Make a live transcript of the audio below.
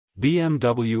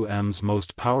BMW M's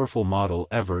most powerful model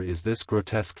ever is this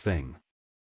grotesque thing.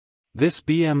 This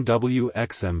BMW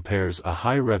XM pairs a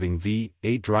high-revving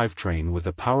V8 drivetrain with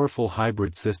a powerful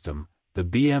hybrid system. The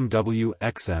BMW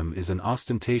XM is an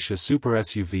ostentatious super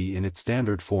SUV in its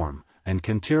standard form, and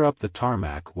can tear up the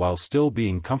tarmac while still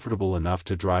being comfortable enough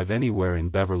to drive anywhere in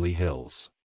Beverly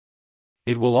Hills.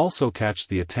 It will also catch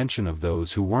the attention of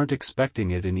those who weren't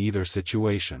expecting it in either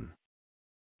situation.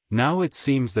 Now it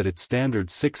seems that its standard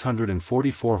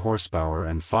 644 horsepower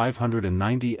and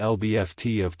 590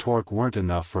 lb-ft of torque weren't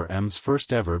enough for M's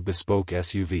first-ever bespoke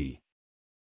SUV.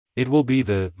 It will be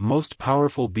the most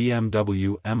powerful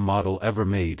BMW M model ever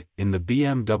made, in the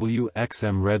BMW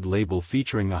XM Red Label,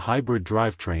 featuring a hybrid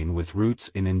drivetrain with roots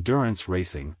in endurance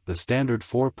racing. The standard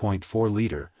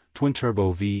 4.4-liter,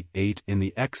 twin-turbo V8 in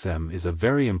the XM is a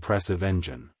very impressive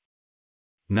engine.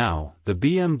 Now, the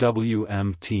BMW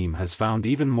M team has found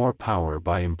even more power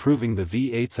by improving the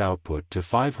V8's output to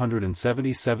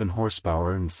 577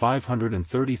 horsepower and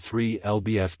 533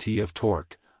 lb-ft of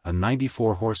torque, a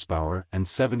 94 horsepower and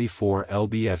 74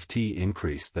 lb-ft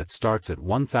increase that starts at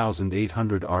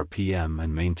 1,800 rpm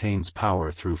and maintains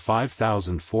power through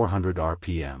 5,400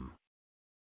 rpm.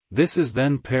 This is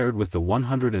then paired with the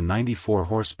 194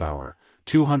 horsepower,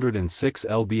 206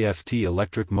 lb-ft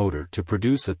electric motor to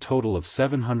produce a total of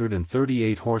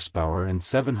 738 horsepower and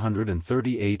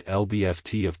 738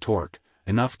 lb-ft of torque,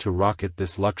 enough to rocket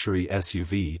this luxury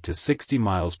SUV to 60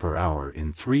 miles per hour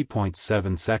in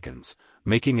 3.7 seconds,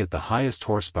 making it the highest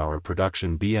horsepower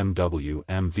production BMW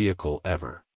M vehicle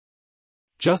ever.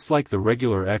 Just like the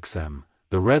regular XM,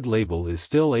 the Red Label is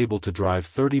still able to drive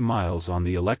 30 miles on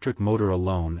the electric motor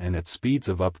alone and at speeds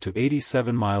of up to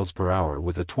 87 miles per hour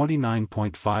with a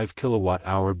 29.5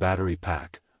 kilowatt-hour battery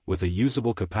pack, with a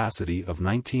usable capacity of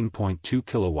 19.2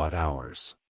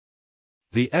 kilowatt-hours.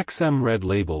 The XM Red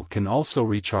Label can also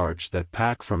recharge that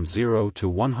pack from 0 to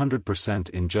 100%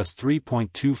 in just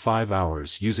 3.25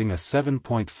 hours using a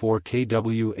 7.4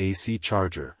 kW AC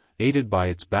charger, aided by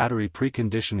its battery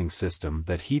preconditioning system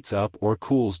that heats up or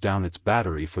cools down its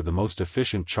battery for the most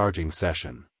efficient charging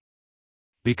session.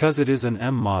 Because it is an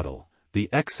M model, the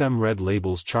XM Red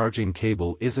Label's charging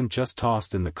cable isn't just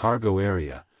tossed in the cargo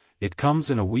area, it comes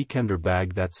in a weekender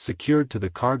bag that's secured to the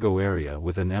cargo area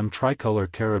with an M tricolor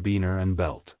carabiner and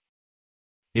belt.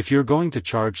 If you're going to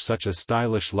charge such a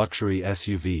stylish luxury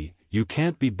SUV, you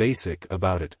can't be basic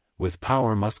about it. With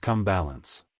power must come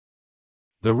balance.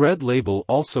 The Red Label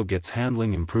also gets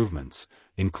handling improvements,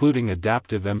 including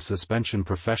Adaptive M Suspension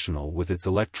Professional with its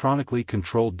electronically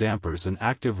controlled dampers and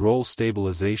active roll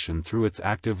stabilization through its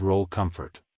Active Roll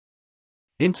Comfort.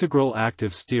 Integral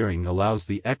active steering allows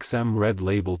the XM Red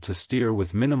Label to steer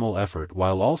with minimal effort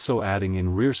while also adding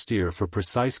in rear steer for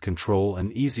precise control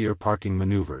and easier parking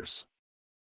maneuvers.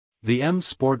 The M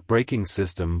Sport braking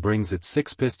system brings its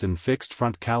 6-piston fixed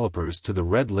front calipers to the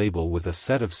Red Label with a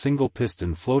set of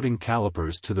single-piston floating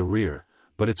calipers to the rear,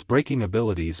 but its braking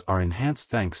abilities are enhanced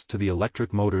thanks to the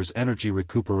electric motor's energy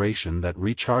recuperation that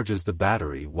recharges the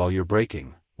battery while you're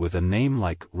braking. With a name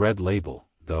like Red Label,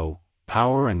 though,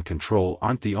 power and control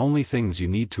aren't the only things you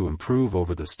need to improve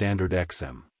over the standard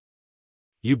XM.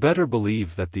 You better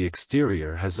believe that the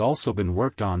exterior has also been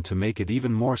worked on to make it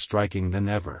even more striking than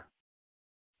ever.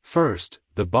 First,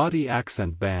 the body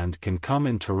accent band can come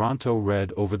in Toronto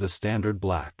red over the standard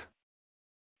black.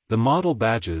 The model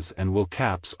badges and wheel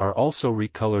caps are also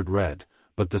recolored red,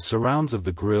 but the surrounds of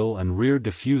the grille and rear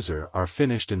diffuser are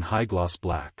finished in high-gloss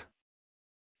black.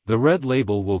 The Red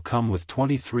Label will come with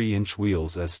 23-inch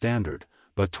wheels as standard,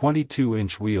 but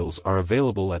 22-inch wheels are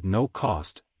available at no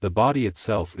cost. The body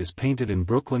itself is painted in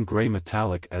Brooklyn Gray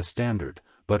Metallic as standard,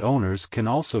 but owners can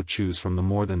also choose from the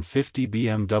more than 50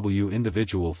 BMW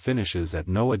individual finishes at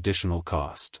no additional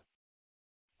cost.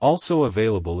 Also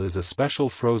available is a special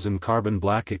frozen carbon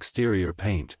black exterior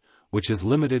paint, which is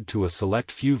limited to a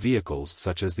select few vehicles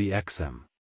such as the XM.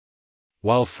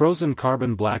 While frozen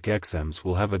carbon black XMs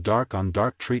will have a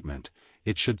dark-on-dark treatment,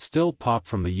 it should still pop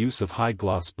from the use of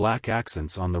high-gloss black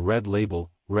accents on the Red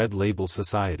Label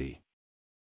Society.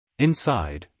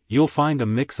 Inside, you'll find a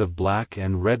mix of black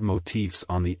and red motifs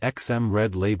on the XM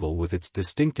Red Label with its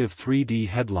distinctive 3D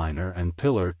headliner and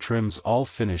pillar trims all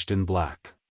finished in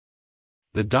black.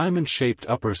 The diamond-shaped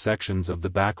upper sections of the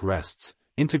backrests,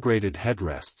 integrated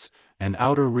headrests, and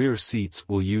outer rear seats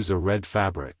will use a red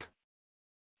fabric.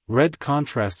 Red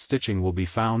contrast stitching will be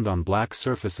found on black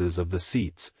surfaces of the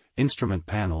seats, instrument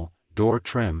panel, door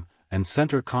trim, and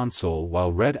center console,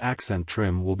 while red accent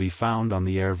trim will be found on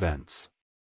the air vents.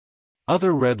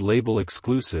 Other Red Label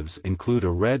exclusives include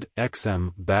a red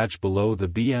XM badge below the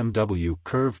BMW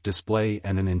curved display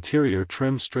and an interior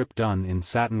trim strip done in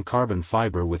satin carbon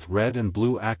fiber with red and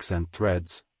blue accent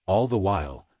threads. All the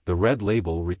while, the Red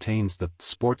Label retains the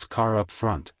sports car up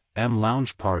front, M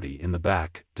lounge party in the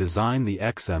back, design the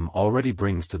XM already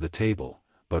brings to the table,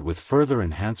 but with further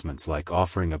enhancements like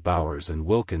offering a Bowers &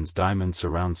 Wilkins diamond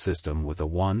surround system with a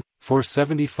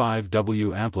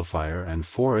 1.475W amplifier and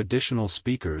 4 additional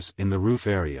speakers in the roof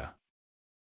area.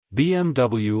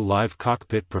 BMW Live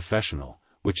Cockpit Professional,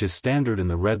 which is standard in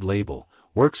the Red Label,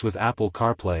 works with Apple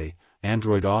CarPlay,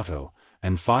 Android Auto,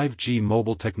 and 5G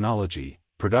mobile technology.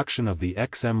 Production of the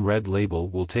XM Red Label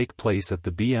will take place at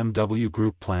the BMW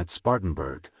Group plant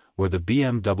Spartanburg, where the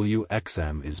BMW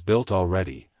XM is built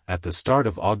already, at the start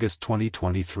of August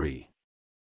 2023.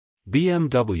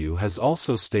 BMW has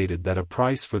also stated that a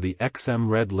price for the XM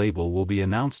Red Label will be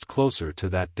announced closer to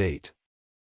that date.